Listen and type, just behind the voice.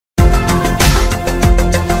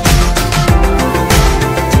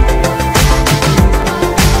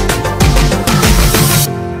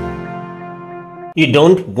you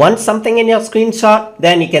don't want something in your screenshot,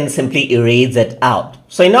 then you can simply erase it out.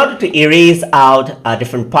 So in order to erase out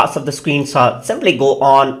different parts of the screenshot, simply go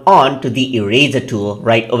on to the eraser tool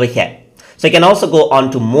right over here. So you can also go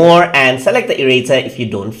on to more and select the eraser if you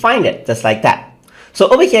don't find it, just like that. So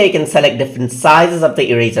over here, you can select different sizes of the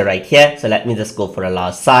eraser right here. So let me just go for a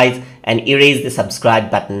large size and erase the subscribe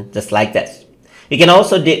button just like this. You can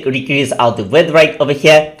also decrease out the width right over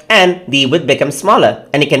here, and the width becomes smaller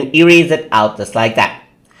and you can erase it out just like that.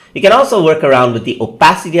 You can also work around with the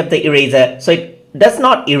opacity of the eraser so it does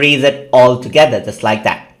not erase it all together just like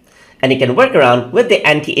that. And you can work around with the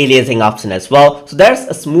anti-aliasing option as well. So there's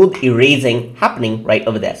a smooth erasing happening right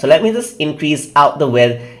over there. So let me just increase out the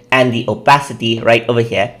width and the opacity right over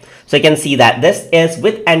here. So you can see that this is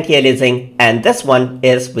with anti-aliasing and this one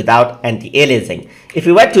is without anti-aliasing. If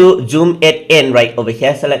we were to zoom it in right over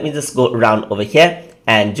here, so let me just go around over here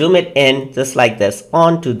and zoom it in just like this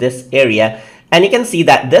onto this area. And you can see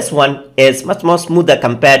that this one is much more smoother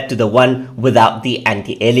compared to the one without the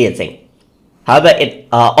anti-aliasing. However, it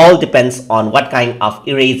all depends on what kind of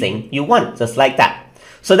erasing you want, just like that.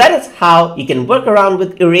 So that is how you can work around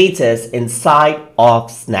with erasers inside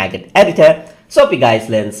of Snagit editor. So hope you guys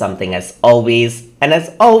learned something as always. And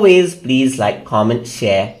as always, please like, comment,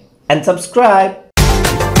 share, and subscribe.